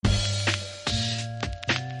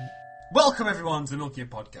Welcome everyone to the Milky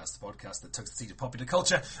Podcast, the podcast that tugs the seed of popular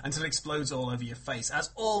culture until it explodes all over your face. As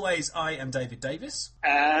always, I am David Davis.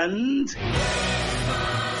 And...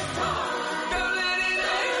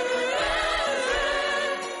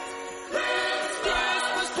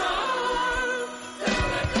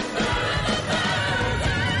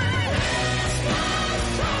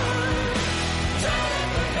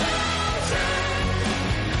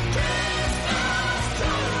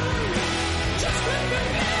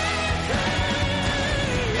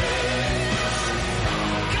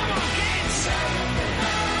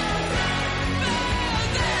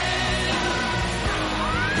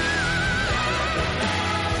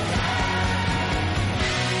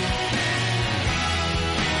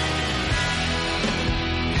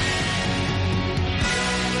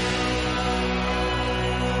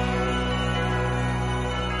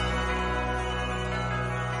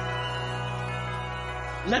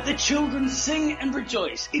 let the children sing and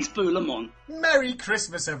rejoice. It's Boo Lamont. Merry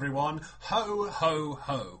Christmas, everyone. Ho, ho,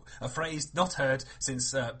 ho. A phrase not heard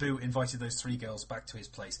since Boo invited those three girls back to his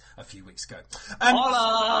place a few weeks ago.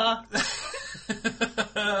 Hola!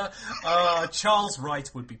 Charles Wright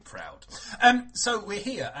would be proud. So we're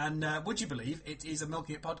here, and would you believe it is a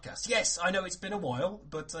Milky It podcast? Yes, I know it's been a while,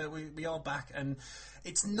 but we are back, and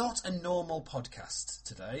it's not a normal podcast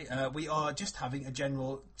today. We are just having a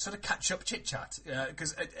general sort of catch-up chit-chat,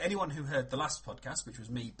 because anyone who heard the last podcast, which was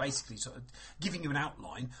me basically sort of giving you an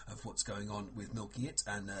outline of what's going on with Milky It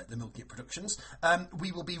and the Milky It Productions,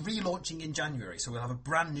 we will be relaunching in January, so we'll have a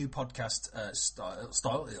brand new podcast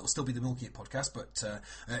style. It'll still be the Milky It podcast, but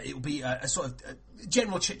it will be a sort of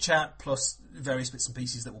general chit-chat plus various bits and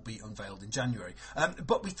pieces that will be unveiled in January.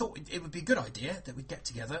 But we thought it would be a good idea that we'd get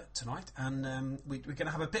together tonight, and we're going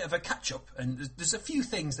to have a bit of a catch-up, and there's a few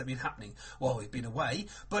things that have been happening while we've been away.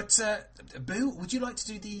 But Boo, would you like to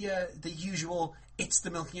do the usual It's the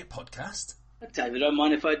Milking It podcast? David, don't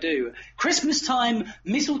mind if I do. Christmas time,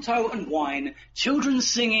 mistletoe and wine, children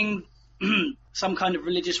singing some kind of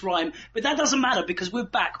religious rhyme, but that doesn't matter because we're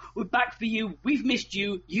back. We're back for you. We've missed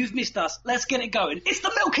you. You've missed us. Let's get it going. It's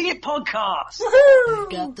the Milking It podcast. Woohoo! We've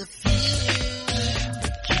got the feeling that you're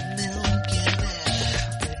milking it.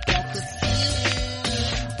 We've got the feeling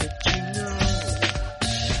that you know.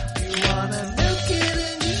 You wanna milk it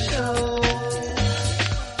and you know.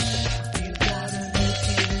 You gotta milk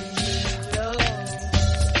it and you know. We've got the feeling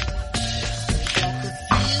that you're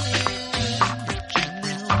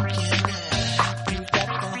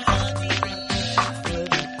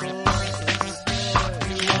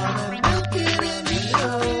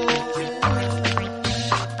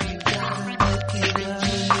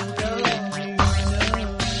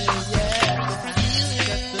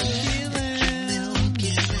milking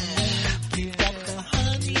it. You've got the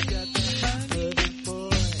honey for the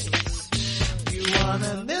boys. You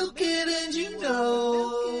wanna milk it and you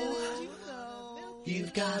know.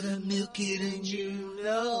 Milk it and you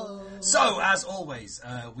know. So, as always,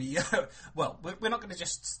 we're not going to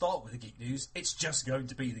just start with the geek news. It's just going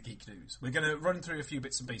to be the geek news. We're going to run through a few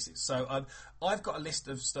bits and pieces. So, I've got a list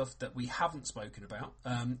of stuff that we haven't spoken about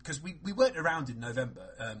because we weren't around in November,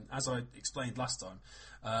 as I explained last time.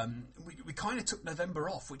 We kind of took November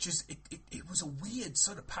off, which is it was a weird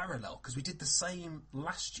sort of parallel because we did the same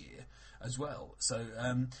last year as well. So.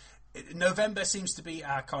 November seems to be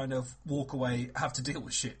our kind of walk away, have to deal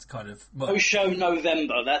with shit kind of month. No show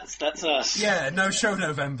November, that's us. Yeah, no show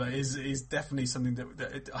November is definitely something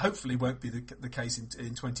that hopefully won't be the case in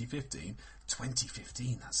 2015.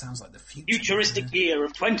 2015, that sounds like the future. Futuristic year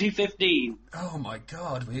of 2015. Oh my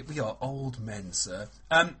god, we are old men, sir.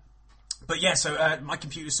 But yeah, so my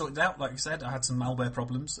computer sorted out. Like I said, I had some malware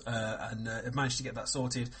problems and I've managed to get that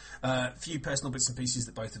sorted. A few personal bits and pieces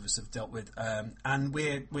that both of us have dealt with, and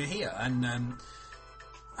we're here. And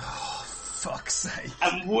oh, fuck's sake!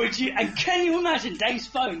 And can you imagine Dave's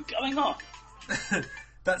phone going off? Do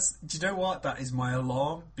you know what? That is my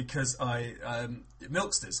alarm because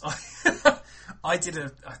Milksters. I did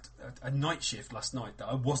a night shift last night that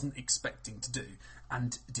I wasn't expecting to do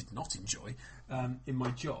and did not enjoy in my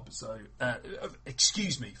job. So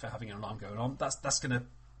excuse me for having an alarm going on. That's gonna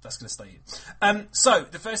stay in. So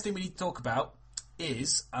the first thing we need to talk about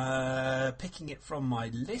is picking it from my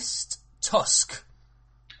list. Tusk.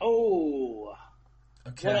 Oh.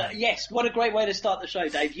 Okay. Yes, what a great way to start the show,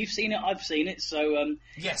 Dave. You've seen it, I've seen it, so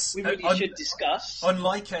yes, we really should discuss.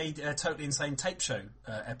 Unlike a Totally Insane Tape Show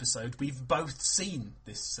episode, we've both seen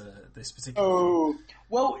this particular film.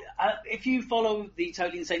 Well, if you follow the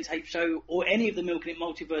Totally Insane Tape Show or any of the Milking It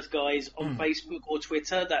Multiverse guys on Facebook or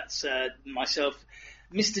Twitter, that's myself,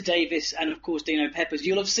 Mr. Davis, and of course Dino Peppers,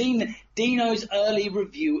 you'll have seen Dino's early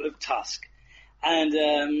review of Tusk.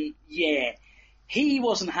 And he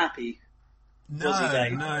wasn't happy. Was he, No,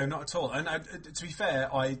 Dave? no, not at all. And to be fair,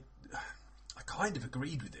 I kind of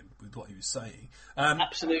agreed with him with what he was saying.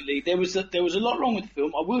 Absolutely, there was a lot wrong with the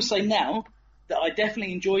film. I will say now that I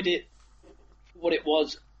definitely enjoyed it for what it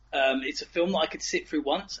was. It's a film that I could sit through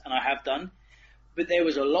once, and I have done. But there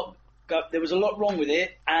was a lot wrong with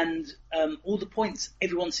it, and all the points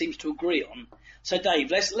everyone seems to agree on. So, Dave,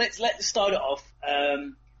 let's start it off.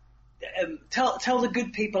 Tell the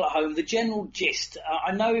good people at home the general gist.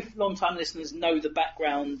 I know if long-time listeners know the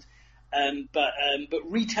background, but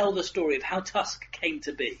retell the story of how Tusk came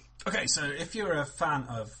to be. Okay, so if you're a fan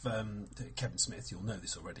of Kevin Smith, you'll know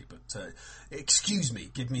this already, but excuse me,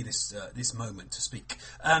 give me this moment to speak.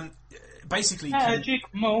 Basically, Magic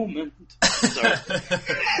moment. Sorry.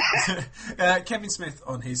 Kevin Smith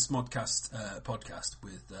on his Smodcast podcast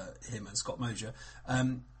with him and Scott Mosier,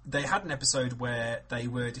 they had an episode where they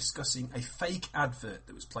were discussing a fake advert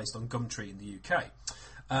that was placed on Gumtree in the UK.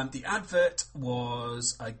 The advert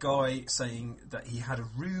was a guy saying that he had a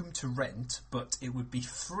room to rent, but it would be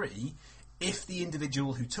free if the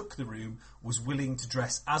individual who took the room was willing to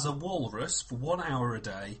dress as a walrus for 1 hour a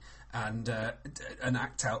day and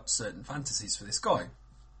act out certain fantasies for this guy.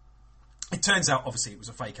 It turns out, obviously, it was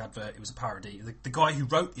a fake advert. It was a parody. The guy who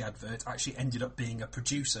wrote the advert actually ended up being a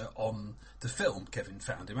producer on the film. Kevin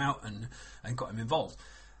found him out and got him involved.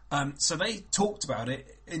 So they talked about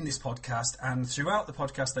it in this podcast, and throughout the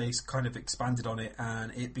podcast they kind of expanded on it,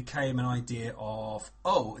 and it became an idea of,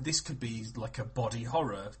 this could be like a body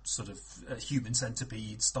horror, sort of human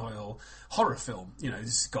centipede style horror film. You know,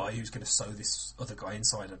 this guy who's going to sew this other guy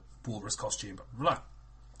inside a walrus costume, blah, blah, blah.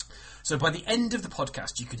 So by the end of the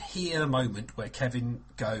podcast, you could hear the moment where Kevin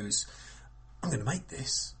goes, I'm going to make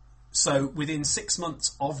this. So within 6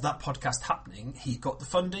 months of that podcast happening, he got the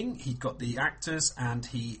funding, he got the actors, and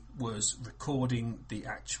he was recording the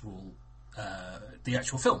actual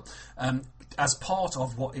film as part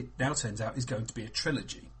of what it now turns out is going to be a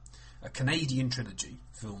trilogy, a Canadian trilogy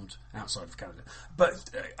filmed outside of Canada, but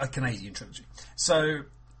a Canadian trilogy. So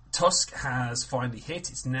Tusk has finally hit.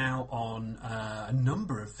 It's now on a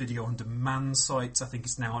number of video-on-demand sites. I think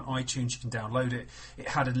it's now on iTunes. You can download it. It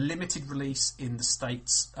had a limited release in the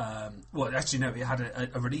States. It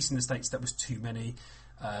had a release in the States that was too many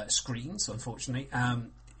screens, unfortunately.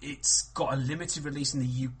 It's got a limited release in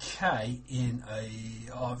the UK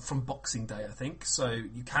from Boxing Day, I think. So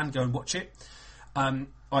you can go and watch it.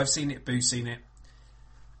 I've seen it. Boo's seen it.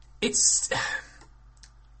 It's...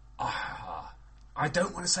 I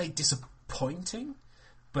don't want to say disappointing,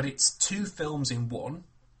 but it's two films in one.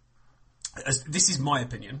 This is my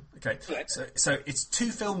opinion. Okay, so it's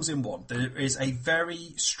two films in one. There is a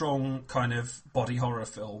very strong kind of body horror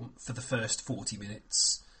film for the first 40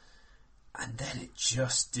 minutes, and then it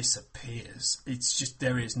just disappears. It's just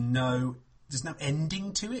there's no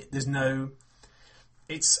ending to it.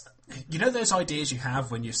 It's those ideas you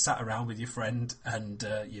have when you've sat around with your friend and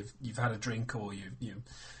you've had a drink or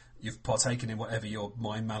you've partaken in whatever your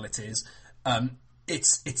mind mallet is.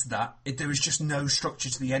 It's that. There is just no structure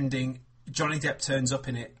to the ending. Johnny Depp turns up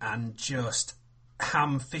in it and just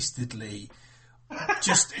ham-fistedly,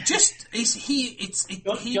 Johnny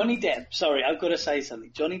Depp. Sorry, I've got to say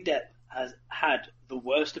something. Johnny Depp has had the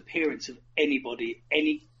worst appearance of anybody,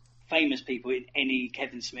 any famous people in any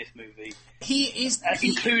Kevin Smith movie.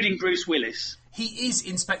 Including Bruce Willis. He is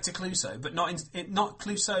Inspector Clouseau, but not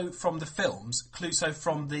Clouseau from the films. Clouseau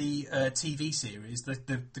from the TV series,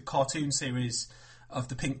 the cartoon series of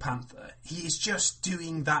the Pink Panther. He is just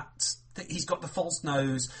doing that. He's got the false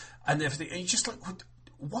nose and everything. And you're just like,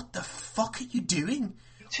 what the fuck are you doing?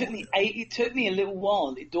 It took me a little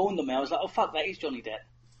while. It dawned on me. I was like, oh fuck, that is Johnny Depp,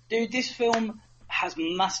 dude. This film has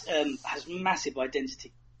massive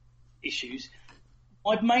identity issues.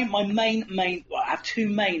 I have two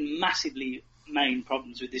massively main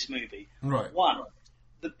problems with this movie. Right. One,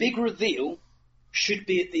 the big reveal should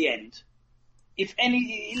be at the end. If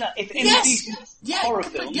any decent horror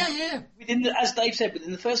film, as Dave said,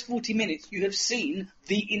 within the first 40 minutes, you have seen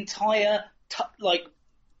the entire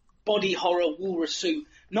body horror walrus suit,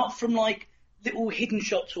 not from little hidden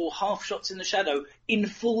shots or half shots in the shadow, in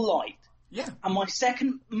full light. Yeah. And my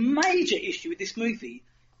second major issue with this movie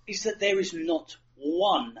is that there is not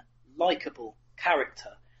one likeable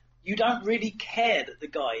character. You don't really care that the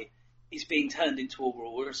guy is being turned into a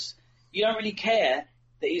walrus. You don't really care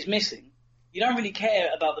that he's missing. You don't really care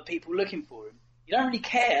about the people looking for him. You don't really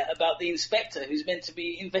care about the inspector who's meant to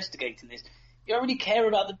be investigating this. You don't really care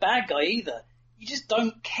about the bad guy either. You just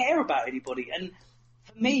don't care about anybody. And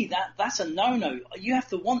For me, that's a no-no. You have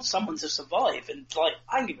to want someone to survive, and like,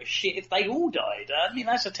 I don't give a shit if they all died. I mean,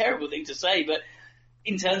 that's a terrible thing to say, but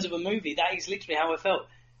in terms of a movie, that is literally how I felt.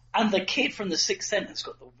 And the kid from The Sixth Sense has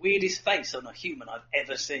got the weirdest face on a human I've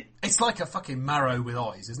ever seen. It's like a fucking marrow with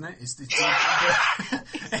eyes, isn't it? It's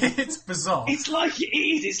it's bizarre. It's like it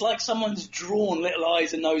is. It's like someone's drawn little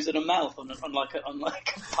eyes, a nose, and a mouth on like a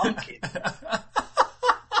pumpkin.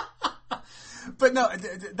 But no,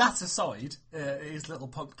 that aside, his little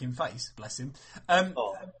pumpkin face, bless him.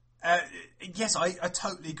 Yes, I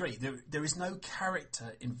totally agree. There is no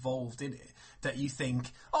character involved in it that you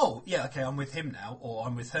think, oh, yeah, okay, I'm with him now, or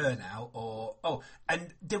I'm with her now, or, oh,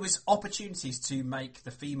 and there was opportunities to make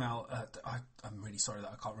the female, I'm really sorry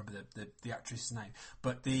that I can't remember the actress's name,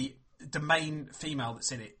 but the main female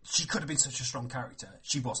that's in it, she could have been such a strong character.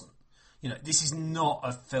 She wasn't. You know, this is not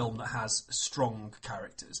a film that has strong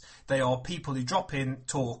characters. They are people who drop in,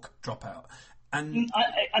 talk, drop out. And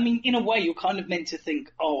I mean, in a way, you're kind of meant to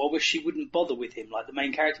think, oh, I wish she wouldn't bother with him, like the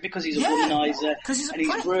main character, because he's a womanizer, and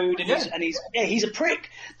he's rude, and he's a prick.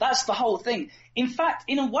 That's the whole thing. In fact,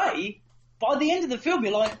 in a way, by the end of the film,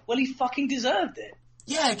 you're like, well, he fucking deserved it.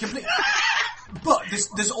 Yeah, completely. But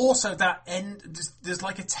there's also that end. There's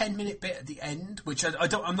like a 10-minute bit at the end, which I'm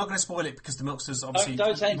not going to spoil it because the Milksters obviously.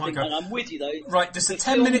 Don't say anything. I'm with you though. Right, there's a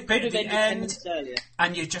 10-minute bit at the end,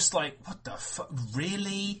 and you're just like, what the fuck,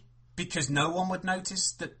 really? Because no one would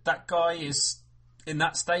notice that guy is in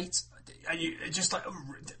that state, and you just like,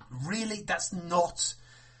 really, that's not.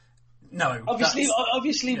 No.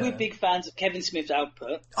 Obviously, we're big fans of Kevin Smith's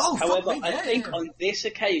output. Oh, however, I think on this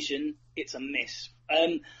occasion it's a miss.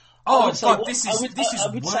 God, this is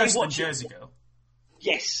worse than Jersey Girl.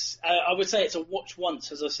 Yes, I would say it's a watch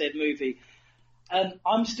once, as I said, movie.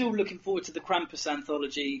 I'm still looking forward to the Krampus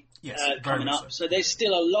anthology coming up. So there's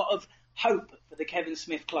still a lot of hope for the Kevin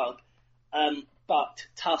Smith Club, but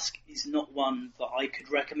Tusk is not one that I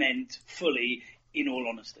could recommend fully, in all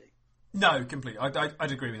honesty. No, completely.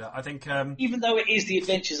 I'd agree with that. I think even though it is the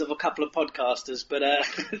adventures of a couple of podcasters, but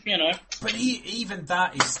you know. But even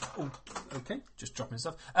that is okay. Just dropping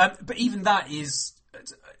stuff. But even that is,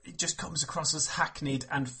 it just comes across as hackneyed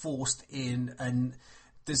and forced in, and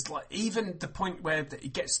there's like even the point where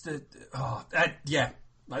it gets the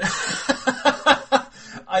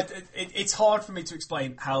it's hard for me to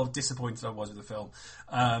explain how disappointed I was with the film.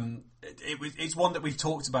 It's one that we've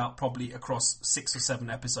talked about probably across 6 or 7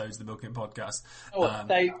 episodes of the Milking Podcast.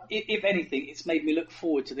 If anything, it's made me look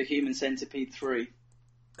forward to the Human Centipede 3.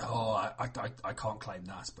 Oh, I can't claim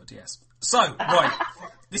that, but yes. So, right,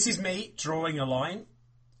 this is me drawing a line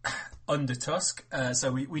under Tusk,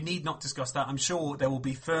 so we need not discuss that. I'm sure there will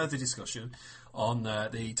be further discussion on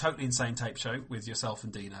the Totally Insane Tape Show with yourself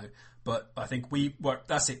and Dino. But I think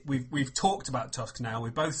that's it. We've talked about Tusk now.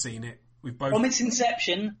 We've both seen it. From its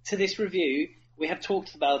inception to this review, we have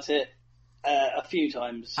talked about it a few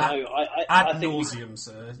times. So ad nauseum,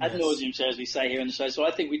 sir. Ad nauseum, sir, as we say here on the show. So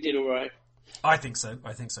I think we did all right. I think so.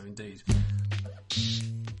 indeed.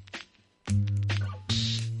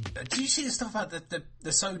 Do you see the stuff about the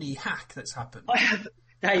Sony hack that's happened? I have,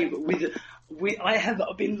 Dave. I have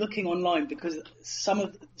been looking online because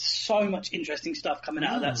so much interesting stuff coming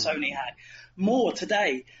out of that Sony hack. More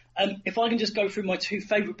today. If I can just go through my 2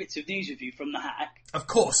 favourite bits of news with you from the hack. Of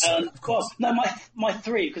course. Of course. Well, no, my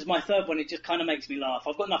 3, because my third one, it just kind of makes me laugh.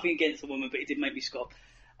 I've got nothing against the woman, but it did make me scoff.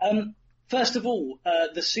 First of all,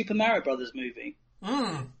 the Super Mario Brothers movie.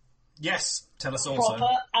 Yes, tell us all.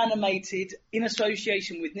 Proper animated, in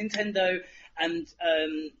association with Nintendo and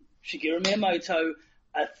Shigeru Miyamoto,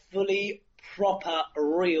 a fully proper,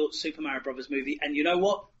 real Super Mario Brothers movie. And you know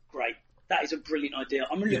what? Great. That is a brilliant idea.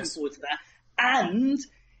 I'm really looking forward to that. And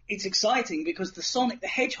it's exciting because the Sonic the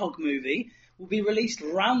Hedgehog movie will be released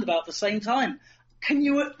round about the same time. Can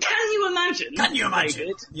you imagine?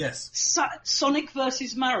 David, yes. Sonic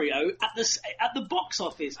versus Mario at the box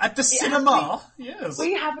office. At the cinema? Yes.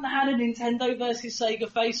 We haven't had a Nintendo versus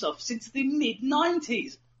Sega face-off since the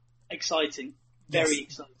mid-90s. Exciting. Very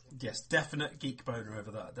exciting. Yes, definite geek boner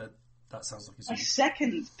over that. That sounds like My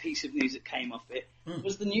second piece of news that came off it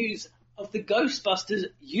was the news of the Ghostbusters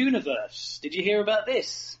universe. Did you hear about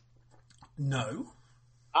this? No.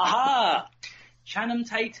 Aha! Channing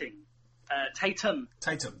Tatum.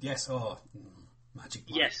 Tatum, yes. Oh, magic.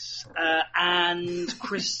 Yes, and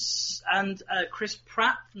Chris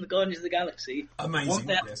Pratt from the Guardians of the Galaxy. Amazing.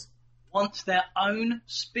 Want their own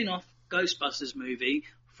spin-off Ghostbusters movie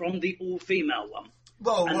from the all-female one.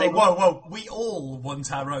 Whoa! We all want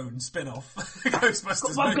our own spin-off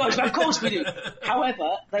Ghostbusters movie. Of course we do.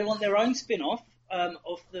 However, they want their own spin-off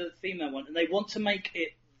of the female one, and they want to make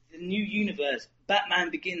it the new universe, Batman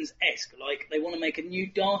Begins-esque. Like, they want to make a new,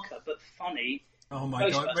 darker but funny. Oh my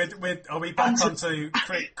god, are we back And onto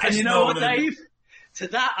Chris And you know what, Nolan? Dave? To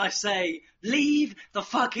that I say, leave the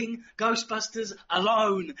fucking Ghostbusters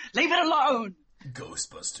alone. Leave it alone.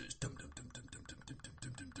 Ghostbusters. Dum dum dum dum dum dum dum dum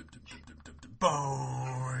dum dum dum dum dum dum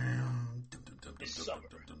boom. Dum dum dum dum This dum summer,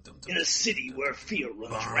 dum dum dum in a city where fear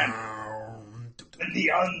runs dum rampant, dum and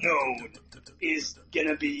the unknown is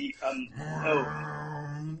gonna be from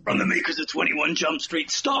the makers of 21 Jump Street.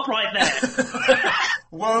 Stop right there.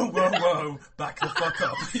 Whoa! Back the fuck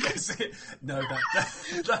up. Yes, no,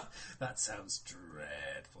 that sounds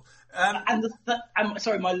dreadful. And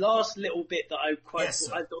sorry, my last little bit that I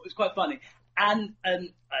thought was quite funny. And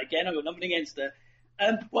again, I've got nothing against her.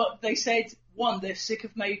 Well, they said they're sick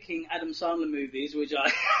of making Adam Sandler movies, which I'm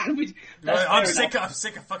sick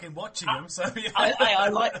of fucking watching them. So yeah. I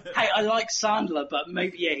like Sandler, but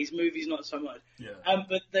maybe his movies not so much. Yeah.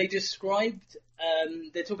 But they described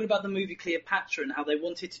they're talking about the movie Cleopatra and how they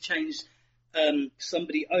wanted to change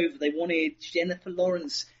somebody over. They wanted Jennifer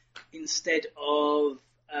Lawrence instead of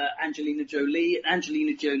Angelina Jolie. And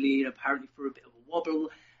Angelina Jolie apparently for a bit of a wobble,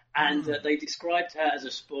 and they described her as a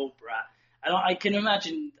spoiled brat. And I can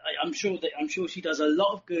imagine. I'm sure she does a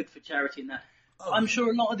lot of good for charity. And that I'm sure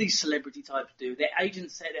a lot of these celebrity types do. Their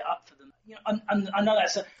agents set it up for them. You know, and I know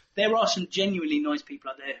there are some genuinely nice people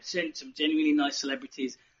out there, some genuinely nice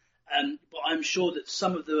celebrities. But I'm sure that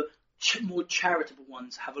some of the more charitable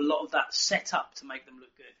ones have a lot of that set up to make them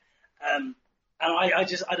look good. And I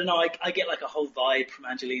don't know. I get like a whole vibe from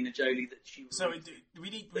Angelina Jolie that she. So we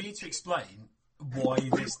need to explain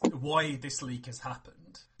why this leak has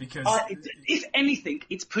happened, because if anything,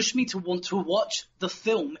 it's pushed me to want to watch the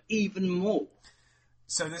film even more.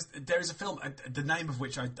 So there is a film, the name of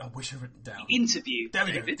which I wish I'd written down. The Interview. There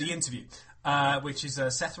we go. The Interview, which is a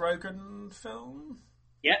Seth Rogen film.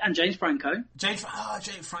 Yeah, and James Franco. James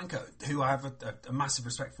Franco, who I have a massive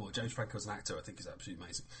respect for. James Franco as an actor, I think, is absolutely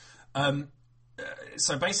amazing.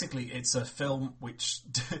 So basically, it's a film which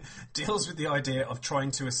deals with the idea of trying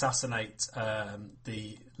to assassinate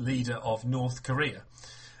the leader of North Korea.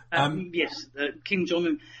 Yes, Kim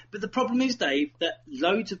Jong-un. But the problem is, Dave, that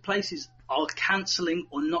loads of places are cancelling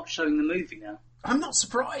or not showing the movie now. I'm not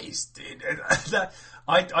surprised.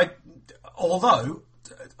 Although,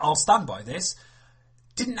 I'll stand by this,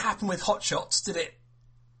 didn't happen with Hot Shots, did it?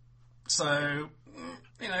 So...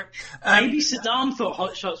 You know, maybe Saddam thought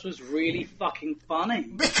Hot Shots was really fucking funny.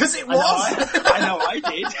 Because it was. I know I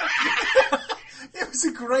did. It was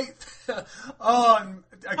a great... okay.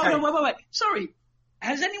 Oh, wait. Sorry.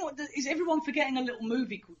 Is everyone forgetting a little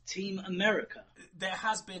movie called Team America? There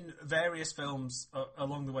has been various films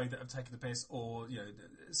along the way that have taken the piss or,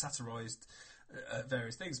 satirised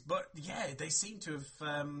various things. But, yeah, they seem to have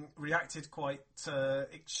reacted quite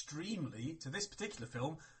extremely to this particular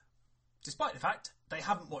film, despite the fact they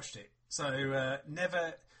haven't watched it. So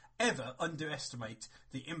never, ever underestimate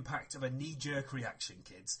the impact of a knee-jerk reaction,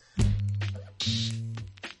 kids.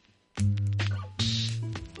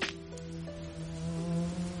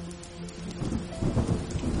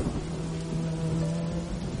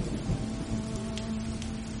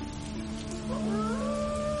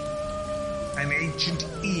 An ancient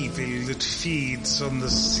evil that feeds on the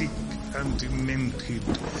sick and demented,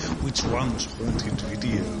 which once haunted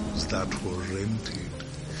videos that were rented,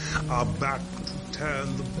 are back to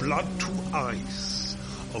turn the blood to ice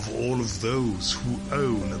of all of those who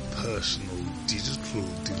own a personal digital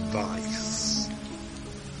device.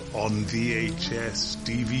 On VHS,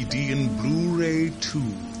 DVD and Blu-ray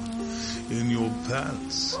too. In your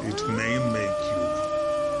pants, it may make you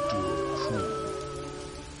do a poo.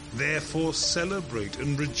 Therefore celebrate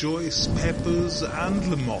and rejoice Peppers and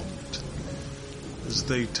Lamont as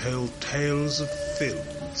they tell tales of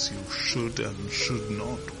films you should and should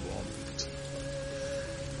not want.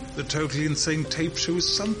 The Totally Insane Tape Show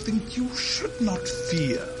is something you should not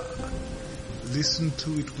fear. Listen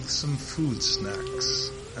to it with some food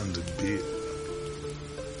snacks and a beer.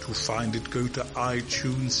 To find it, go to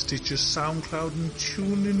iTunes, Stitcher, SoundCloud and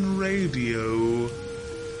TuneIn Radio.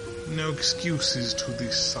 No excuses to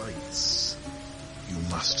these sites. You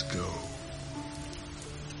must go.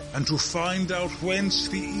 And to find out whence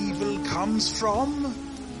the evil comes from,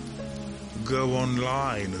 go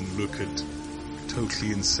online and look at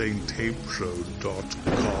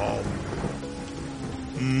TotallyInsaneTapeShow.com.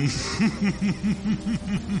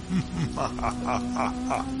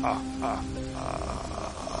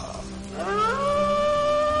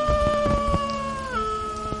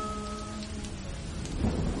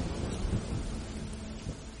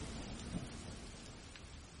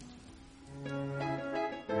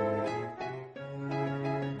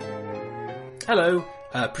 Hello,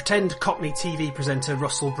 pretend Cockney TV presenter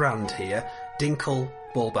Russell Brand here, Dinkle,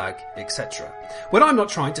 Ballbag, etc. When I'm not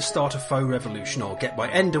trying to start a faux revolution or get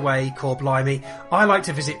my end away, core blimey, I like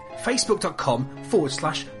to visit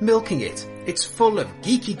facebook.com/milking it. It's full of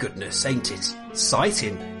geeky goodness, ain't it?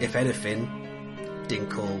 Citing, if anything,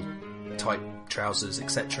 Dinkle, tight trousers,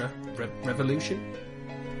 etc. Revolution?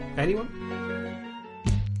 Anyone?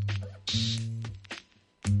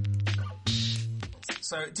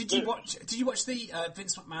 So, did you watch the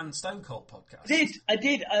Vince McMahon Stone Cold podcast? I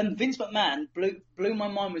did. Vince McMahon blew my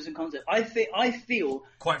mind with some concept. I feel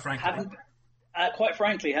Quite frankly, quite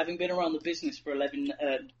frankly, having been around the business for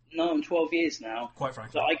 12 years now, quite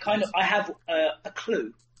frankly, that I have a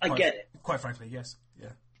clue. I get it. Quite frankly, yes,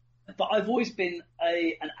 yeah. But I've always been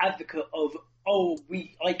an advocate of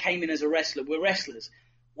I came in as a wrestler. We're wrestlers.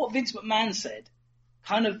 What Vince McMahon said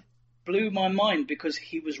kind of blew my mind because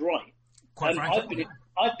he was right. Quite frankly,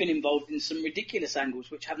 I've been involved in some ridiculous angles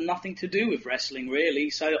which have nothing to do with wrestling, really.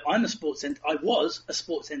 So I was a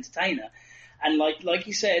sports entertainer, and like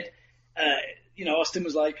he said, Austin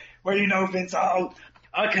was like, "Well, Vince, I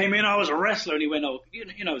came in, I was a wrestler," and he went, "Oh,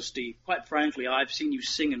 Steve. Quite frankly, I've seen you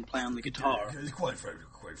sing and play on the guitar." Quite frankly,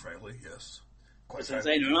 yes. Quite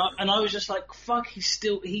frankly. And I was just like, "Fuck,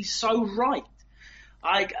 he's so right."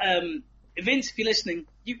 Vince, if you're listening,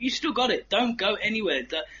 you still got it. Don't go anywhere.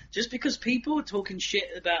 Just because people are talking shit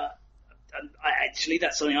about, actually,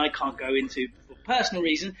 that's something I can't go into for personal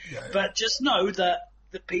reason. Yeah. But just know that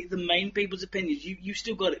the main people's opinions, you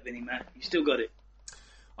still got it, Vinny, man. You still got it.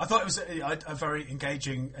 I thought it was a very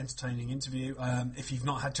engaging, entertaining interview. If you've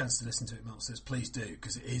not had a chance to listen to it, Meltzers, please do,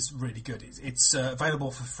 because it is really good. It's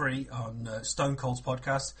available for free on Stone Cold's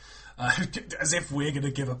podcast. As if we're going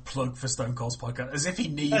to give a plug for Stone Cold's podcast. As if he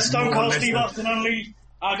needs Stone more Cold Steve listeners. Austin only.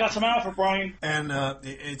 I got some Alpha Brain. And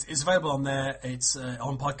it's available on there. It's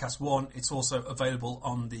on Podcast One. It's also available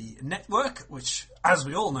on the network, which, as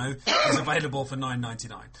we all know, is available for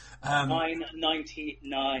 $9.99.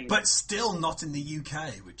 $9.99. But still not in the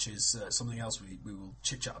UK, which is something else we will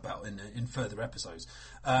chit-chat about in further episodes.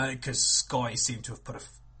 Because Sky seemed to have put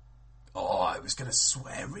I was going to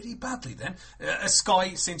swear really badly then.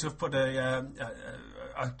 Sky seemed to have put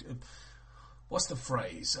what's the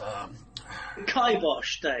phrase?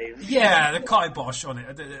 Kibosh, Dave. Yeah, the kibosh on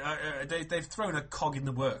it. They've thrown a cog in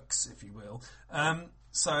the works, if you will.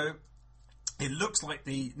 So it looks like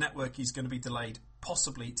the network is going to be delayed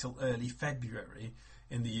possibly till early February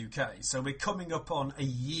in the UK. So we're coming up on a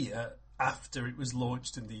year after it was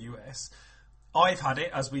launched in the US. I've had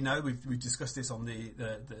it, as we know, we've discussed this on the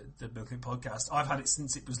Milking podcast. I've had it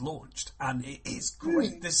since it was launched, and it is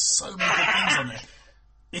great. There's so many good things on there.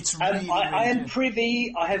 It's really, I am good.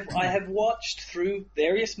 privy. I have watched through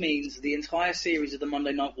various means the entire series of the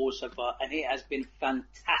Monday Night Wars so far, and it has been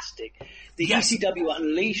fantastic. The ECW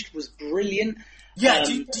Unleashed was brilliant. Yeah,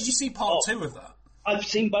 did you see part 2 of that? I've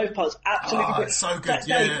seen both parts. Absolutely, it's so good.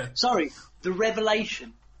 Yeah. Sorry, the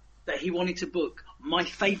revelation that he wanted to book my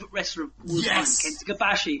favourite wrestler of all time, Kenta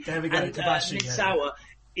Kobashi, there we go, and Kobashi, Nick yeah. Sauer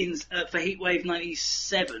for Heatwave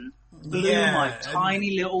 '97 blew my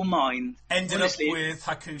tiny little mind. Ended Honestly, up with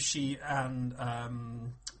Hakushi and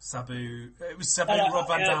Sabu. It was Sabu Rob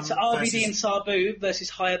Van Dam so RVD versus and Sabu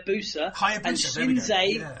versus Hayabusa, and there we go.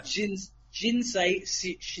 Jinsei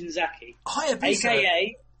Shinzaki,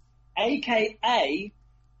 Hayabusa, aka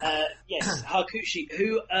Hakushi,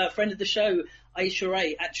 who a friend of the show, Aisha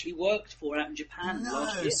Ray, actually worked for out in Japan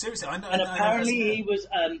last year. No, seriously, I know. And apparently he was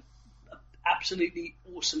absolutely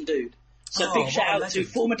awesome dude. So big shout out to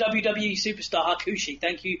former WWE superstar Hakushi.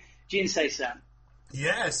 Thank you, Jinsei-san.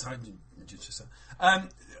 Yes,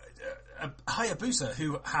 Hayabusa,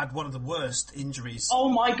 who had one of the worst injuries. Oh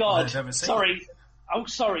my God! I've ever seen.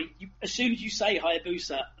 Sorry. As soon as you say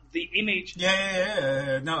Hayabusa, the image.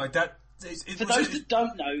 Yeah. No, that. For those that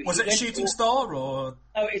don't know, was it a shooting star or?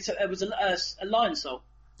 Oh, it was a lion soul.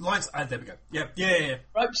 Lions. There we go. Yeah.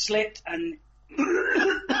 Rope slipped and.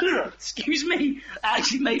 Excuse me.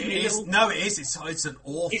 Actually made me a little. No, it is. It's an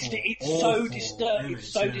awful. It's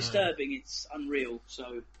so disturbing. It's unreal.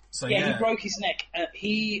 So he broke his neck.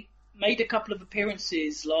 He made a couple of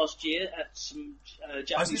appearances last year at some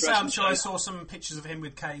Japanese wrestling. I'm sure I saw some pictures of him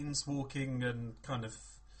with canes walking and kind of.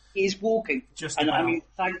 He's walking. I mean,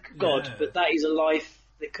 thank God, but that is a life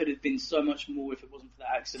that could have been so much more if it wasn't for that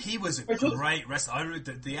accident. He was a great wrestler. I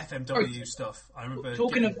remember the FMW stuff. I remember.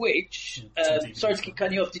 Talking of which, sorry to keep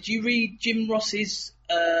cutting you off. Did you read Jim Ross's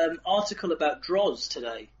article about Droz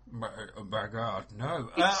today? Oh my God, no.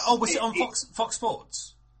 Was it on Fox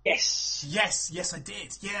Sports? Yes. Yes, I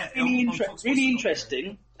did. Yeah, Really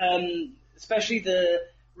interesting. Especially the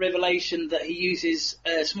revelation that he uses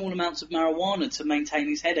small amounts of marijuana to maintain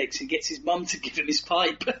his headaches and gets his mum to give him his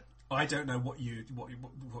pipe. I don't know what you're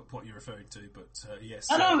referring to, but yes.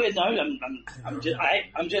 I'm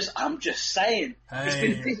just saying.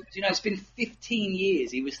 Hey. It's been 15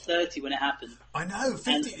 years. He was 30 when it happened. I know.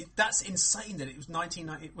 50. That's insane. That it was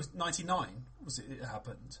 1990. It was 99. Was it? It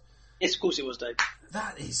happened. Yes, of course it was, Dave.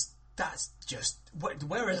 That's just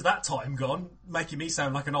where has that time gone? Making me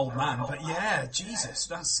sound like an old man, but yeah, Jesus,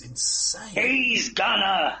 that's insane. He's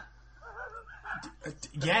gonna.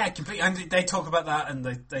 Yeah, completely. And they talk about that, and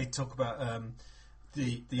they talk about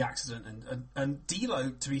the accident, and D'Lo.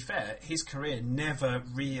 To be fair, his career never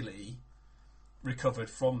really recovered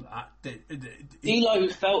from that. D'Lo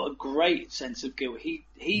felt a great sense of guilt.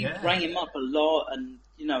 He rang him up a lot, and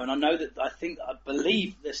and I know that I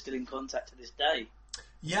believe they're still in contact to this day.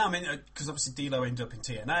 Yeah, I mean, because obviously D'Lo ended up in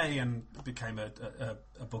TNA and became a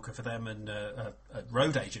booker for them and a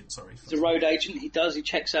road agent, He's a road agent. He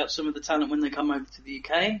checks out some of the talent when they come over to the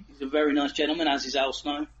UK. He's a very nice gentleman, as is Al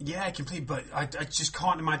Snow. Yeah, completely. But I just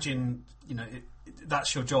can't imagine,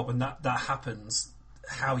 that's your job and that happens,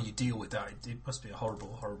 how you deal with that. It must be a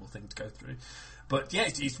horrible, horrible thing to go through. But yeah,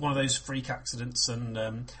 it's one of those freak accidents,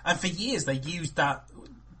 and for years they used that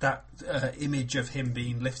image of him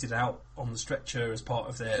being lifted out on the stretcher as part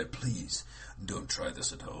of their "please don't try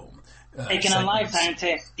this at home." Taking a lifetime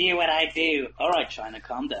to do what I do. All right, China,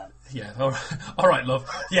 calm down. Yeah, all right, love.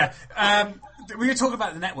 Yeah, we were talking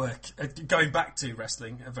about the network. Going back to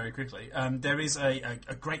wrestling very quickly, there is a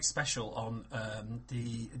great special on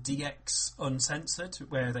the DX Uncensored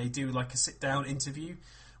where they do like a sit-down interview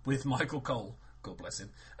with Michael Cole. God bless him.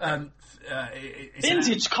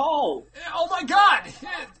 Vintage Cole! Oh my God!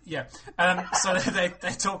 Yeah. So they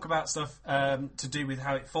talk about stuff to do with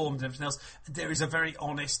how it formed and everything else. There is a very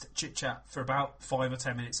honest chit-chat for about 5 or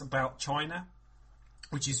 10 minutes about China,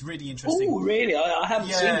 which is really interesting. Oh, really? I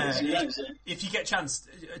haven't seen this. If you get a chance,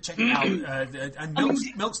 check it out. And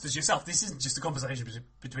Milksters yourself. This isn't just a conversation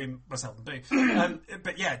between myself and Boo.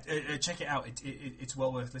 But yeah, check it out. It's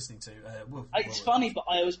well worth listening to. It's funny, but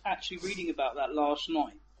I was actually reading about that last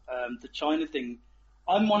night. The China thing.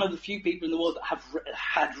 I'm one of the few people in the world that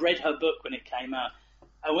had read her book when it came out.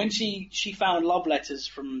 And when she found love letters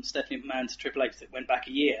from Stephanie McMahon to Triple H that went back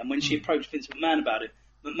a year, and when she approached Vince McMahon about it,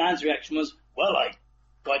 McMahon's reaction was, "Well,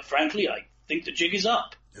 quite frankly, I think the jig is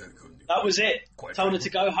up." Yeah, that was it. Told her to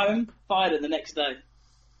go home, fired her the next day.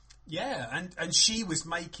 Yeah, and she was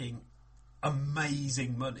making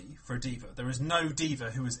amazing money for a diva. There is no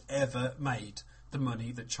diva who has ever made the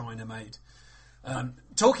money that China made.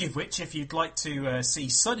 Talking of which, if you'd like to see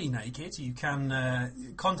Sunny naked, you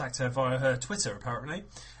can contact her via her Twitter, apparently.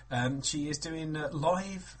 She is doing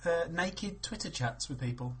live naked Twitter chats with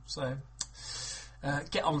people. So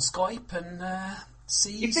get on Skype and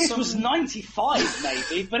see. If this was 95,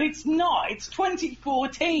 maybe, but it's not. It's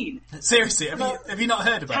 2014. Seriously, have you not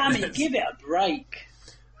heard about Tammy, this? give it a break.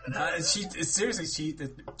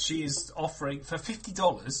 She is offering for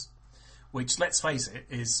 $50, which, let's face it,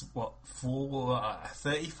 is what, for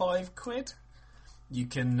 35 quid? You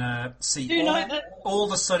can see all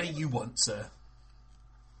the Sunny you want, sir.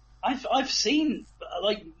 I've seen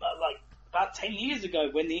like about 10 years ago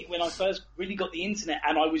when I first really got the internet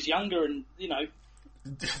and I was younger and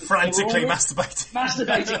frantically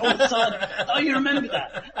masturbating all the time. Oh, you remember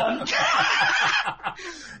that?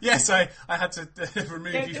 Yes, I had to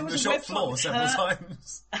remove you from the shop floor several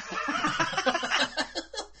times.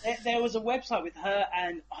 There was a website with her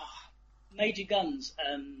and Major Guns.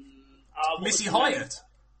 Missy Hyatt.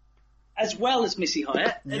 As well as Missy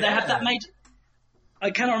Hyatt. Yeah. They have that major... I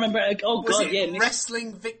cannot remember. Oh, was God, it yeah.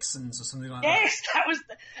 Wrestling Vixens or something like that? Yes, that was...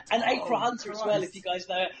 And April Hunter as well, if you guys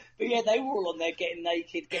know. But yeah, they were all on there getting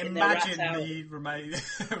naked, getting their rats out. Imagine me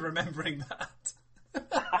remembering that.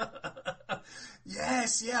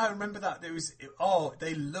 Yes, yeah, I remember that. There was...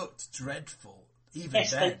 they looked dreadful. Even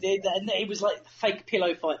yes, then. They did. And it was like fake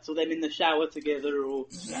pillow fights or them in the shower together or...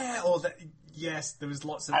 Yeah, or that... Yes, there was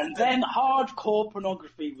lots of... And then hardcore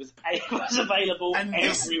pornography was available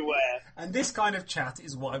everywhere. And this kind of chat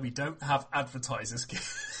is why we don't have advertisers.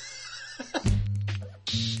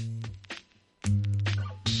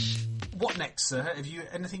 What next, sir? Have you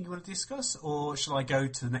anything you want to discuss, or shall I go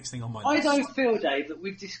to the next thing on my list? I don't feel, Dave, that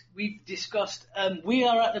we've discussed... we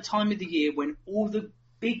are at the time of the year when all the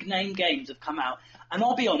big name games have come out. And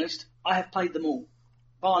I'll be honest, I have played them all.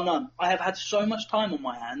 Bar none. I have had so much time on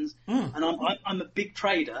my hands, and I'm a big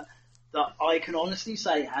trader that I can honestly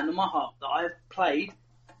say, hand on my heart, that I have played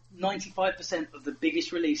 95% of the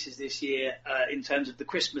biggest releases this year in terms of the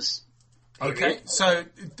Christmas period. Okay, so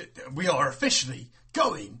we are officially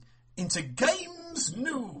going into Game Games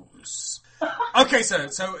news. Okay, so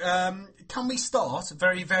can we start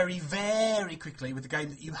very, very, very quickly with the game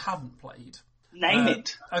that you haven't played? Name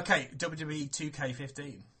it. Okay, WWE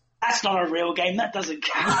 2K15. That's not a real game. That doesn't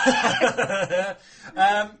count.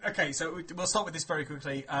 Okay, so we'll start with this very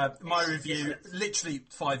quickly. My review, literally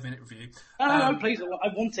 5-minute review. No, please. I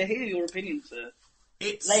want to hear your opinion, sir.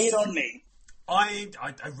 Lay it on me. I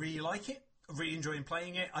really like it. I really enjoy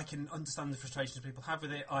playing it. I can understand the frustrations people have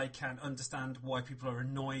with it. I can understand why people are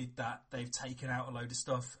annoyed that they've taken out a load of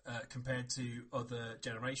stuff compared to other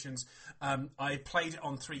generations. I played it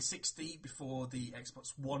on 360 before the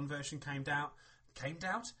Xbox One version came out. Came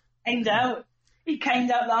out? Came out. He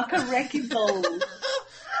came out like a wrecking ball.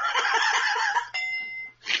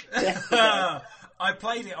 I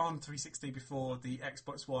played it on 360 before the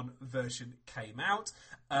Xbox One version came out.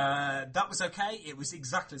 That was okay. It was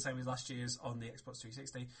exactly the same as last year's on the Xbox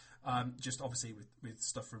 360, just obviously with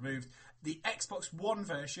stuff removed. The Xbox One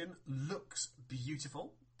version looks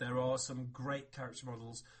beautiful. There are some great character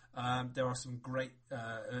models. There are some great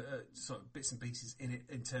sort of bits and pieces in it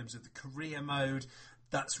in terms of the career mode.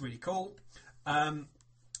 That's really cool. The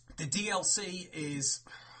DLC is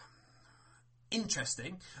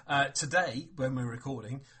interesting. Today, when we're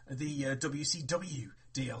recording, the WCW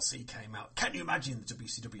DLC came out. Can you imagine the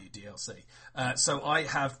WCW DLC? So I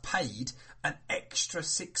have paid an extra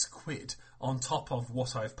 £6 on top of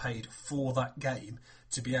what I've paid for that game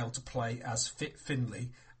to be able to play as Fit Finlay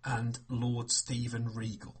and Lord Steven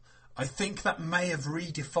Regal. I think that may have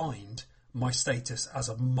redefined my status as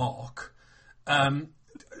a mark.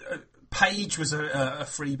 Page was a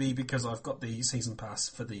freebie because I've got the season pass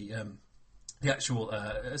for the actual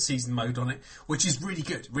season mode on it, which is really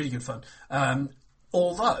good fun.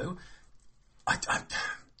 Although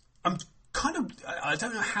I'm kind of, I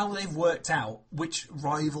don't know how they've worked out which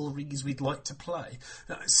rivalries we'd like to play.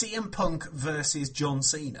 CM Punk versus John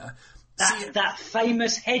Cena. That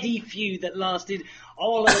famous heady feud that lasted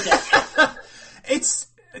all of the day. It's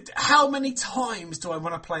how many times do I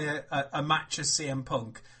want to play a match as CM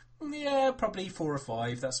Punk? Yeah, probably 4 or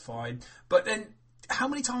 5. That's fine. But then, how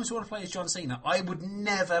many times do I want to play as John Cena? I would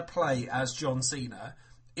never play as John Cena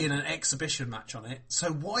in an exhibition match on it.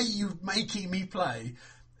 So why are you making me play?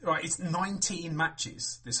 Right, it's 19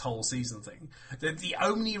 matches, this whole season thing. The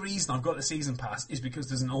only reason I've got the season pass is because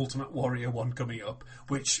there's an Ultimate Warrior one coming up,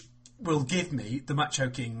 which will give me the Macho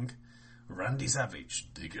King, Randy Savage.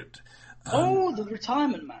 Dig it. The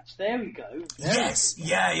retirement match. There we go. Yes,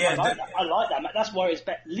 yeah. I like that match. That's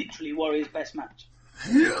literally Warrior's best match.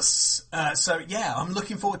 Yes. So yeah, I'm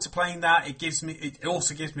looking forward to playing that. It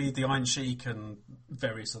also gives me the Iron Sheik and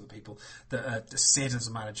various other people, the Sid as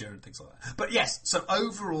a manager and things like that. But yes, so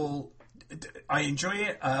overall, I enjoy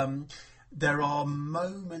it. There are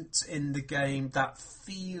moments in the game that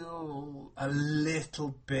feel a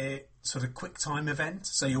little bit sort of quick time event.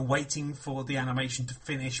 So you're waiting for the animation to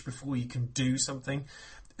finish before you can do something.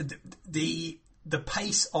 The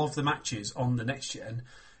pace of the matches on the next gen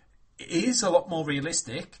is a lot more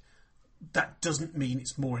realistic. That doesn't mean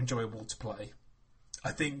it's more enjoyable to play.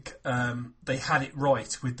 I think they had it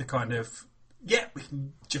right with the kind of, we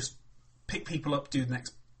can just pick people up, do the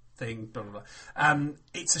next thing, blah blah blah.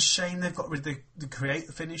 It's a shame they've got rid of the create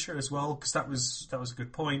the finisher as well, because that was a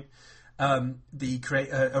good point. The create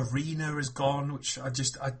arena is gone, which I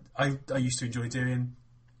used to enjoy doing.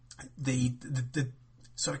 The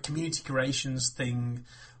sort of community creations thing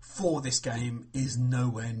for this game is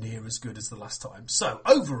nowhere near as good as the last time. So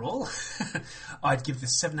overall, I'd give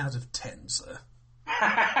this 7 out of 10, sir.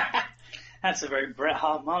 That's a very Bret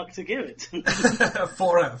Hart mark to give it.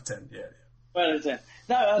 4 out of 10, yeah. 4 out of 10.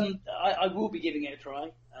 No, I will be giving it a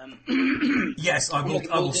try. Yes, I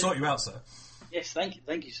will sort you out, sir. Yes, thank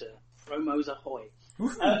you, sir. Promos ahoy.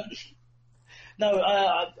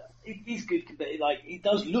 It is good. It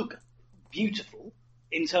does look beautiful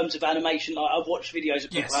in terms of animation. I've watched videos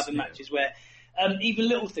of people having matches where even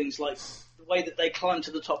little things like the way that they climb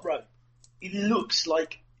to the top rope, it looks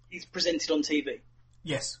like it's presented on TV.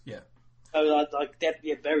 Yes, yeah. So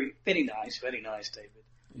very nice, David.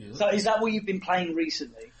 Yeah. So is that what you've been playing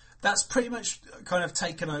recently? That's pretty much kind of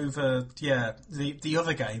taken over, the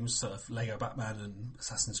other games, sort of Lego Batman and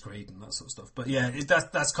Assassin's Creed and that sort of stuff. But yeah,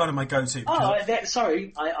 that's kind of my go-to.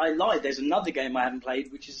 Sorry, I lied. There's another game I haven't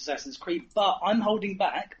played, which is Assassin's Creed, but I'm holding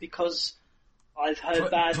back because I've heard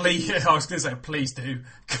bad things. I was going to say, please do,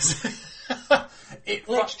 because it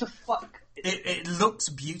looks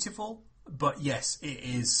beautiful, but yes, it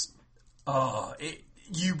is.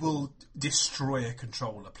 You will destroy a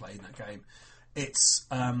controller playing that game. It's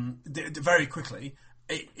very quickly.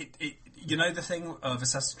 you know the thing of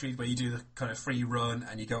Assassin's Creed where you do the kind of free run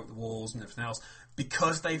and you go up the walls and everything else,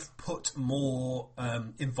 because they've put more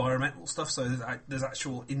environmental stuff, so there's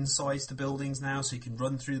actual insides to buildings now, so you can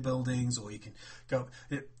run through the buildings or you can go.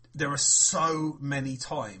 There are so many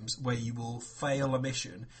times where you will fail a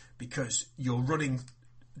mission because you're running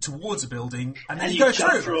towards a building and then you go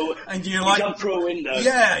through and you're like, jump through a window.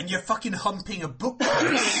 Yeah, and you're fucking humping a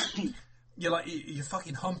bookcase. You're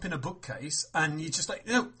fucking humping a bookcase, and you're just like,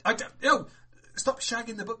 no, stop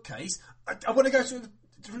shagging the bookcase. I want to go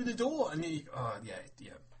through the door, and yeah.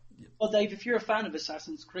 Well, Dave, if you're a fan of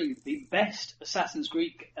Assassin's Creed, the best Assassin's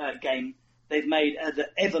Creed game they've made that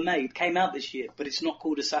ever made came out this year, but it's not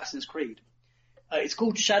called Assassin's Creed. It's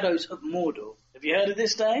called Shadows of Mordor. Have you heard of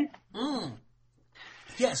this, Dave?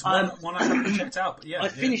 Yes, one I haven't checked out. But yeah, I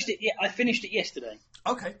finished it. Yeah, I finished it yesterday.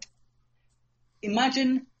 Okay.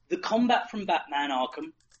 Imagine the combat from Batman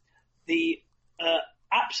Arkham, the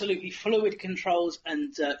absolutely fluid controls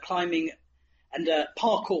and climbing and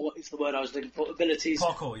parkour is the word I was looking for. Abilities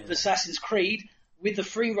parkour, of Assassin's Creed with the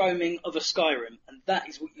free roaming of a Skyrim, and that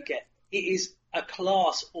is what you get. It is a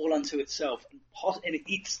class all unto itself, and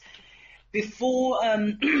it's before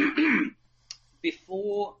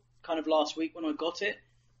before kind of last week when I got it.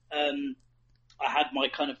 I had my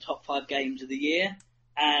kind of top 5 games of the year,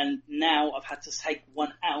 and now I've had to take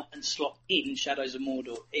one out and slot in Shadows of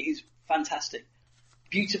Mordor. It is fantastic,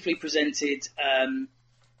 beautifully presented.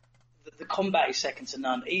 The combat is second to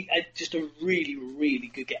none. Just a really, really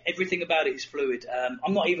good game. Everything about it is fluid.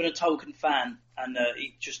 I'm not even a Tolkien fan, and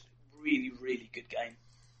it's just really, really good game.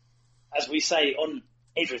 As we say on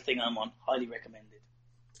everything I'm on, highly recommended.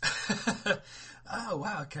 Oh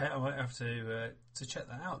wow! Okay, I might have to check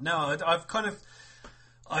that out. No,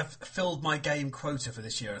 I've filled my game quota for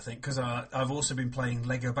this year, I think, because I've also been playing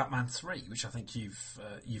Lego Batman 3, which I think you've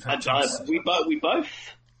had. We both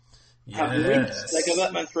have linked Lego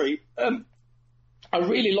Batman 3. I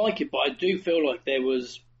really like it, but I do feel like there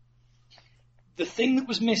was the thing that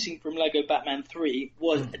was missing from Lego Batman 3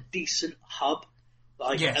 was a decent hub.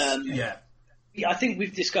 Like, yeah. Yeah, I think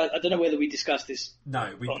we've discussed. I don't know whether we discussed this.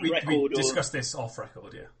 No, we discussed this off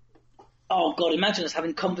record. Yeah. Oh God! Imagine us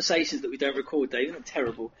having conversations that we don't record, Dave. That's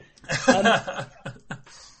terrible.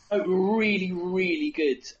 Really, really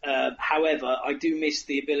good. However, I do miss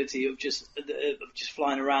the ability of just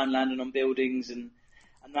flying around, landing on buildings, and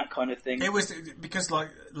that kind of thing. It was because like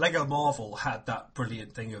Lego Marvel had that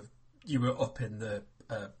brilliant thing of you were up in the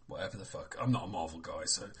whatever the fuck. I'm not a Marvel guy,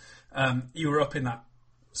 so you were up in that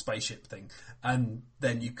spaceship thing, and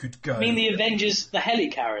then you could go. I mean, the Avengers, the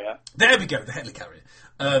helicarrier. There we go, the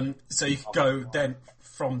helicarrier. So you could go then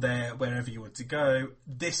from there wherever you want to go.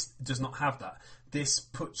 This does not have that. This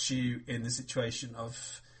puts you in the situation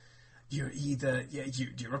of you're either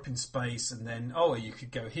you're up in space, and then you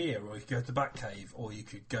could go here, or you could go to the Batcave, or you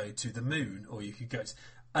could go to the moon, or you could go to,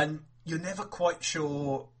 and you're never quite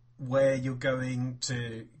sure where you're going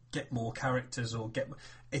to get more characters or get.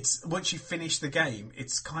 It's once you finish the game,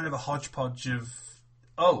 it's kind of a hodgepodge of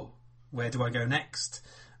where do I go next,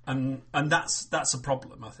 and that's a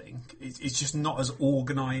problem. I think it's just not as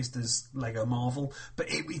organised as Lego Marvel, but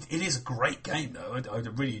it is a great game though. I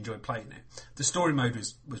really enjoyed playing it. The story mode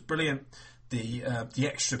was brilliant. The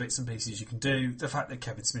extra bits and pieces you can do, the fact that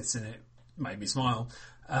Kevin Smith's in it made me smile.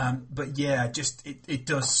 But yeah, just it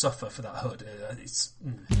does suffer for that HUD.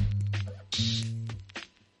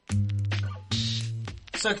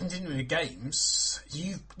 So continuing with games,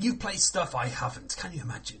 you've played stuff I haven't. Can you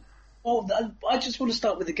imagine? Well, I just want to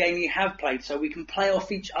start with the game you have played, so we can play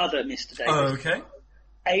off each other, Mr. Davis. Oh, okay.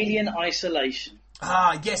 Alien Isolation.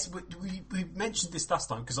 Ah, yes, we mentioned this last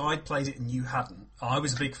time because I played it and you hadn't. I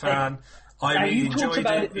was a big fan. I really enjoyed it. You talked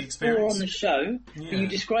about it before on the show. Yeah. You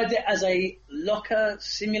described it as a locker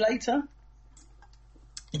simulator.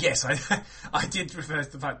 Yes, I did refer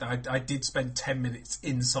to the fact that I did spend 10 minutes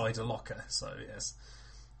inside a locker. So yes.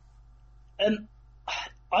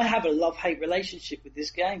 I have a love-hate relationship with this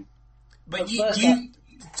game. But you,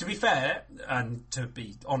 to be fair, and to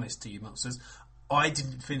be honest to you, monsters, I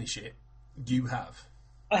didn't finish it. You have.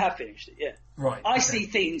 I have finished it, yeah. Right. I see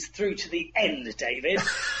things through to the end, David.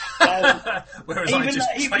 Whereas I just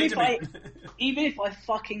even if I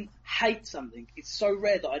fucking hate something, it's so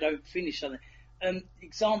rare that I don't finish something.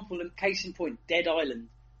 Example and case in point, Dead Island.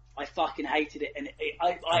 I fucking hated it, and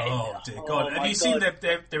dear God! Have you seen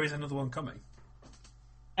there is another one coming?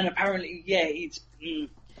 And apparently, yeah, it's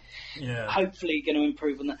hopefully going to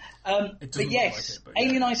improve on that. But yes, like it,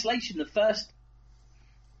 Alien Isolation. The first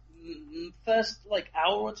like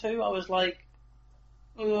hour or two, I was like,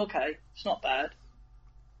 "Oh, okay, it's not bad."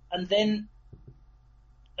 And then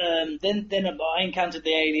then I encountered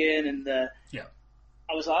the alien, and Yeah.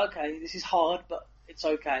 I was like, okay, this is hard, but it's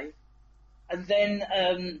okay. And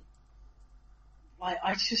then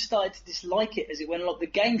I just started to dislike it as it went along. The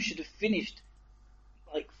game should have finished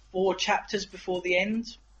like 4 chapters before the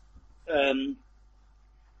end.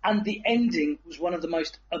 And the ending was one of the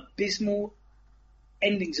most abysmal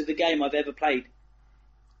endings of the game I've ever played.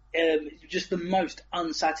 Just the most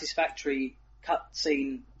unsatisfactory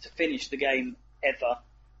cutscene to finish the game ever.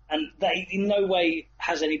 And that in no way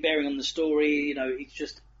has any bearing on the story, it's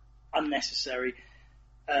just unnecessary.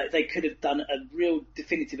 They could have done a real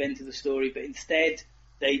definitive end to the story, but instead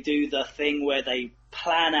they do the thing where they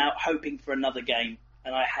plan out hoping for another game,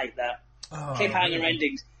 and I hate that. Cliffhanger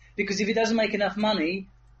endings. Because if it doesn't make enough money,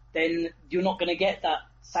 then you're not going to get that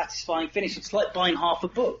satisfying finish. It's like buying half a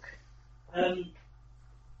book.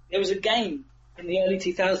 There was a game in the early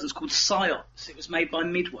 2000s called Psyops. It was made by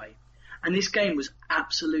Midway. And this game was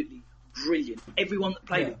absolutely brilliant. Everyone that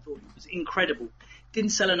played it thought it was incredible.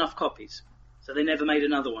 Didn't sell enough copies, so they never made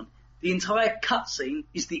another one. The entire cutscene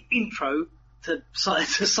is the intro to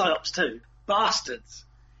Psyops 2. Bastards.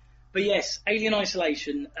 But yes, Alien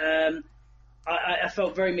Isolation, I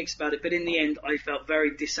felt very mixed about it, but in the end I felt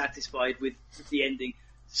very dissatisfied with the ending.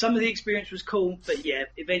 Some of the experience was cool, but yeah,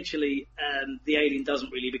 eventually the alien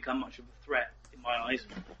doesn't really become much of a threat in my eyes.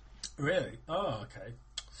 Really? Oh, okay.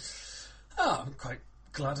 Oh, I'm quite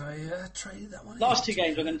glad I traded that one. Last 2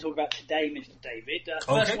 games I'm going to talk about today, Mr. David.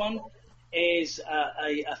 First one is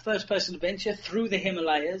a first-person adventure through the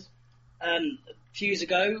Himalayas. A few years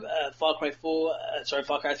ago, Far Cry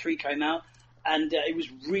 3 came out, and it was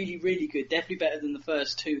really, really good. Definitely better than the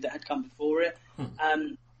first 2 that had come before it.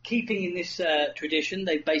 Keeping in this tradition,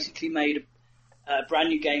 they basically made a brand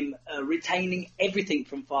new game retaining everything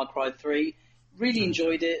from Far Cry 3. Really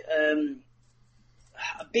enjoyed it.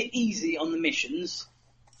 A bit easy on the missions,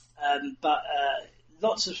 but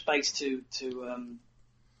lots of space to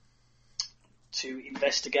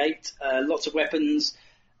investigate. Lots of weapons.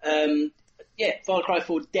 Far Cry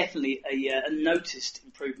 4 definitely a noticed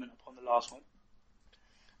improvement upon the last one.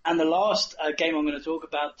 And the last game I'm going to talk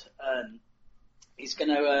about is going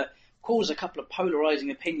to cause a couple of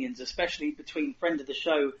polarising opinions, especially between friend of the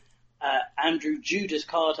show, Andrew Judas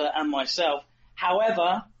Carter, and myself.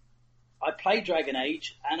 However, I played Dragon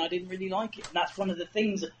Age and I didn't really like it. And that's one of the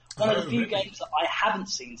things, one of the few games that I haven't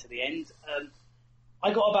seen to the end.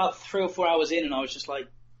 I got about 3 or 4 hours in and I was just like,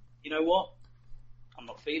 you know what? I'm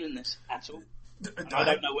not feeling this at all. I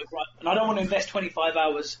don't know what's right. And I don't want to invest 25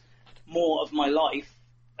 hours more of my life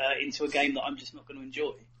into a game that I'm just not going to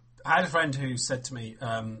enjoy. I had a friend who said to me,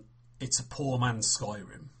 it's a poor man's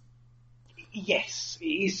Skyrim. Yes, it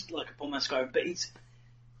is like a poor man's Skyrim, but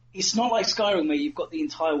it's not like Skyrim where you've got the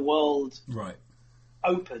entire world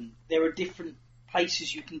open. There are different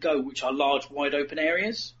places you can go which are large, wide open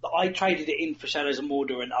areas. But I traded it in for Shadows of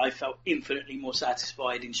Mordor, and I felt infinitely more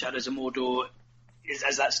satisfied in Shadows of Mordor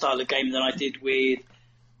as that style of game than I did with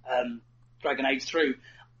Dragon Age 3.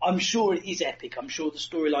 I'm sure it is epic. I'm sure the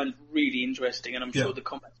storyline is really interesting, and I'm sure the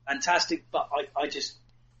combat's fantastic, but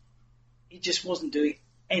it just wasn't doing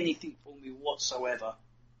anything for me whatsoever.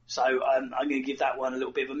 So I'm going to give that one a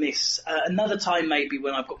little bit of a miss. Another time, maybe,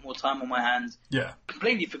 when I've got more time on my hands. Yeah.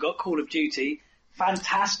 Completely forgot Call of Duty.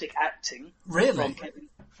 Fantastic acting. Really?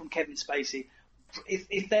 From Kevin Spacey.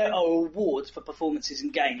 If there are awards for performances in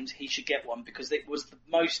games, he should get one, because it was the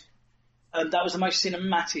most. That was the most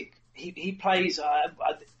cinematic. He plays.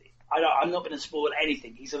 I'm not going to spoil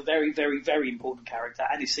anything. He's a very, very, very important character,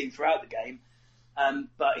 and is seen throughout the game.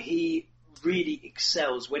 But he really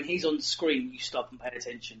excels when he's on screen. You stop and pay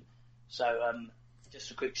attention. So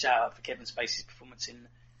just a quick shout out for Kevin Spacey's performance in.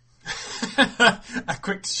 A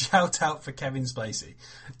quick shout out for Kevin Spacey.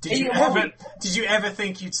 Did you ever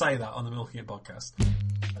think you'd say that on the Milking It podcast?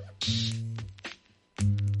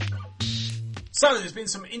 So there's been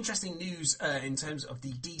some interesting news in terms of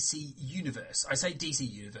the DC universe. I say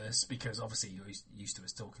DC universe because obviously you're used to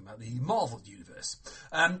us talking about the Marvel universe.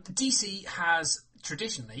 DC has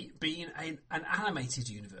traditionally been an animated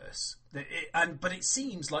universe, but it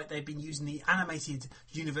seems like they've been using the animated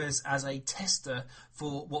universe as a tester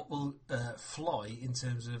for what will fly in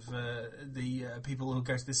terms of the people who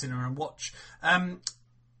go to the cinema and watch.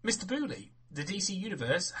 Mr. Booley, the DC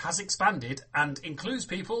universe has expanded and includes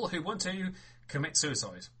people who want to commit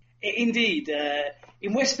suicide. Indeed.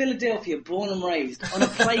 In West Philadelphia, born and raised, on a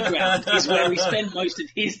playground is where he spent most of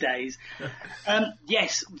his days.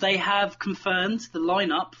 Yes, they have confirmed the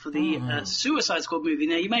lineup for the Suicide Squad movie.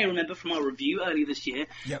 Now, you may remember from our review earlier this year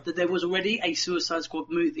that there was already a Suicide Squad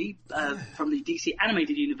movie from the DC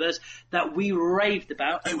animated universe that we raved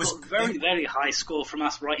about. It was got a very, very high score from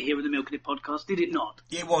us right here in the Milking It podcast, did it not?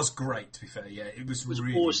 It was great, to be fair, yeah. It was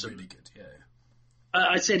really, awesome. really good, yeah.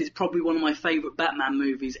 I said it's probably one of my favourite Batman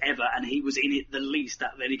movies ever, and he was in it the least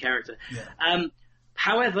out of any character. Yeah.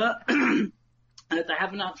 However, they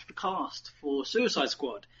have announced the cast for Suicide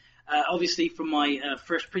Squad. Obviously, from my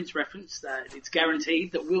Fresh Prince reference, it's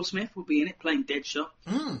guaranteed that Will Smith will be in it playing Deadshot.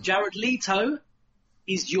 Jared Leto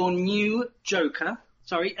is your new Joker.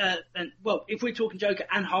 Sorry, if we're talking Joker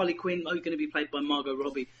and Harley Quinn are going to be played by Margot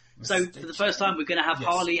Robbie. So, for the first time, we're going to have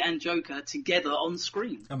Harley and Joker together on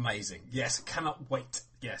screen. Amazing. Yes, cannot wait.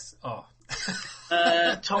 Yes. Oh.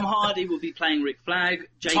 Tom Hardy will be playing Rick Flag.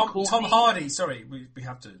 Tom Hardy, sorry, we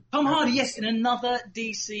have to... Tom Hardy, yes, in another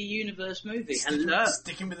DC Universe movie. Hello.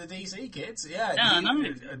 Sticking with the DC kids, yeah. Yeah, I know.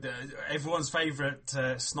 Everyone's favourite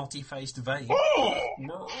snotty-faced Vane.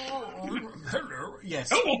 Hello,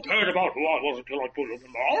 yes. No one cared about who I was until I put him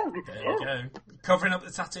in the There we go. Covering up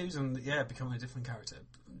the tattoos and, becoming a different character.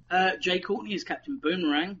 Jay Courtney is Captain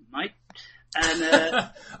Boomerang, mate.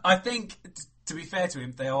 And I think, to be fair to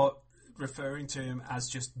him, they are referring to him as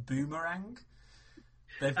just Boomerang.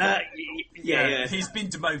 He's been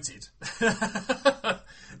demoted.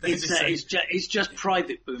 It's just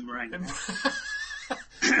Private Boomerang.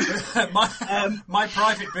 My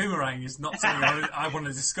private boomerang is not something I want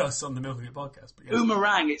to discuss on the Milking It podcast. But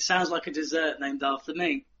Boomerang, it sounds like a dessert named after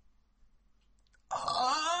me.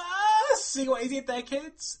 See what he did there,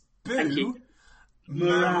 kids? Thank you.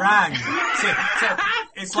 Meringue. so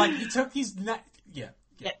it's like he took his neck. Yeah,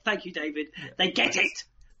 thank you, David. Yeah. They get it.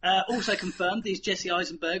 Also confirmed is Jesse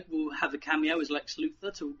Eisenberg will have a cameo as Lex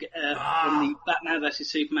Luthor to get from the Batman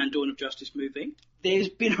vs Superman: Dawn of Justice movie. There's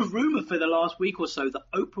been a rumor for the last week or so that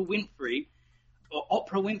Oprah Winfrey,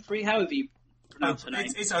 however you pronounce her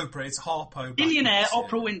name. It's Oprah. It's Harpo. Billionaire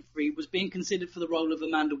Oprah Winfrey was being considered for the role of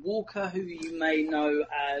Amanda Walker, who you may know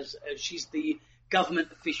as she's the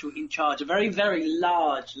government official in charge, a very, very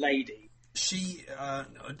large lady. She,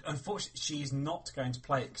 unfortunately, she's not going to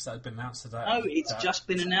play it because that had been announced today. Oh, it's just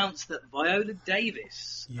been announced that Viola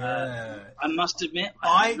Davis. Yeah. I must admit,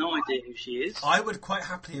 I have no idea who she is. I would quite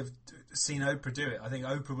happily have seen Oprah do it. I think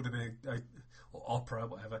Oprah would have been, or opera,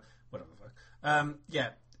 whatever.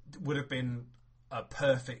 Would have been a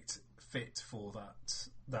perfect fit for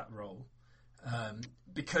that role.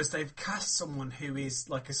 Because they've cast someone who is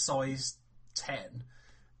like a size 10,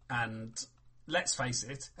 and let's face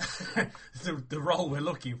it, the role we're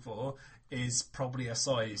looking for is probably a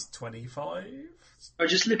size 25. I'm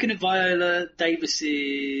just looking at Viola Davis'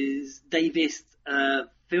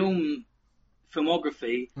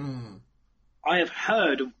 filmography. I have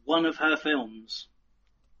heard of one of her films.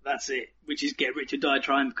 That's it, which is Get Rich or Die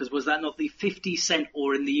Trying, because was that not the 50 Cent,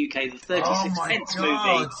 or in the UK, the 36 Pence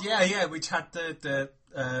movie? Yeah, which had the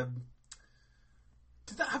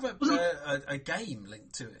did that have a game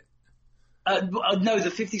linked to it? No, the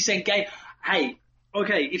 50 Cent game. Hey,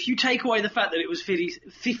 okay, if you take away the fact that it was 50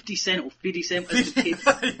 Cent or 50 Cent as a kid...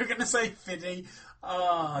 You're going to say 50?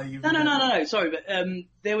 Oh, No, sorry, but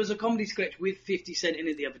there was a comedy sketch with 50 Cent in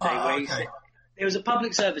it the other day where he said, there was a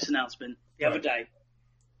public service announcement the other day.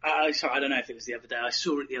 Sorry, I don't know if it was the other day. I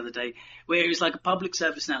saw it the other day, where it was like a public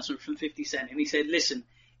service announcement from 50 Cent, and he said, listen,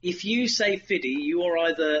 if you say Fiddy, you are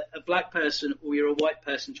either a black person or you're a white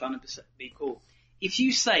person trying to be cool. If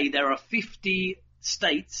you say there are 50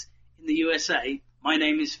 states in the USA, my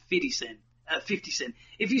name is 50 Cent.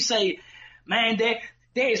 If you say, man,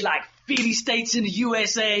 there's like 50 states in the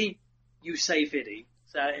USA, you say 50.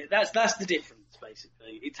 So that's the difference,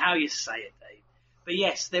 basically. It's how you say it, Dave. But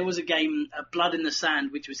yes, there was a game, Blood in the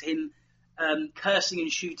Sand, which was him cursing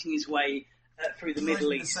and shooting his way through the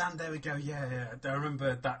Middle East. Blood in the Sand, there we go. Yeah. I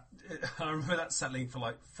remember that. I remember that selling for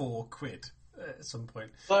like £4 at some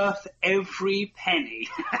point. Worth every penny.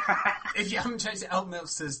 If you haven't checked it, El Milk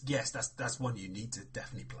says yes. That's one you need to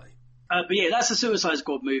definitely play. But yeah, that's a Suicide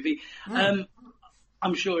Squad movie. I'm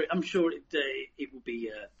sure it will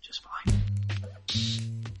be just fine.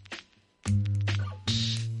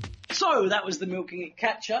 So that was the Milking It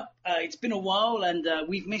catch-up. It's been a while, and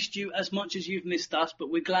we've missed you as much as you've missed us, but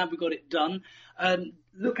we're glad we got it done.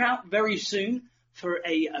 Look out very soon for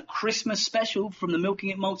a Christmas special from the Milking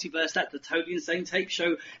It Multiverse. That's the Totally Insane Tape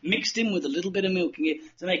Show mixed in with a little bit of Milking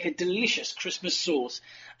It to make a delicious Christmas sauce.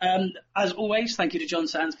 As always, thank you to John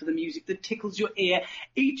Sands for the music that tickles your ear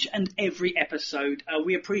each and every episode.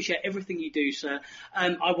 We appreciate everything you do, sir.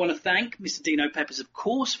 I want to thank Mr. Dino Peppers, of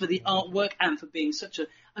course, for the artwork and for being such a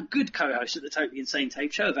good co-host at the Totally Insane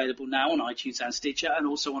Tape Show, available now on iTunes and Stitcher and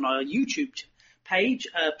also on our YouTube page.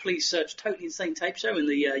 Please search Totally Insane Tape Show in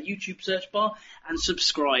the YouTube search bar and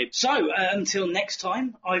subscribe. So, until next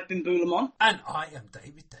time, I've been Boulamon. And I am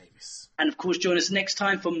David Davis. And of course, join us next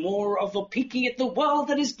time for more of a peeking at the world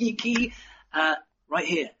that is geeky, right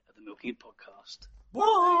here at the Milking It Podcast.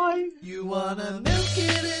 Bye! You wanna milk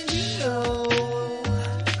it and you know.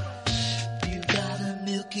 You gotta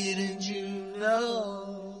milk it and you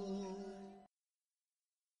know.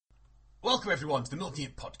 Welcome everyone to the Milking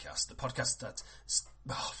It Podcast, the podcast that...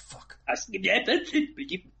 Oh, fuck. Yeah, that's it.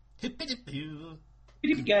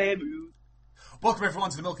 Welcome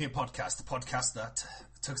everyone to the Milking It Podcast, the podcast that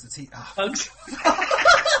tugs the teeth... Oh, Bugs.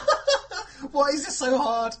 why is this so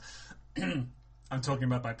hard? I'm talking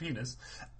about my penis.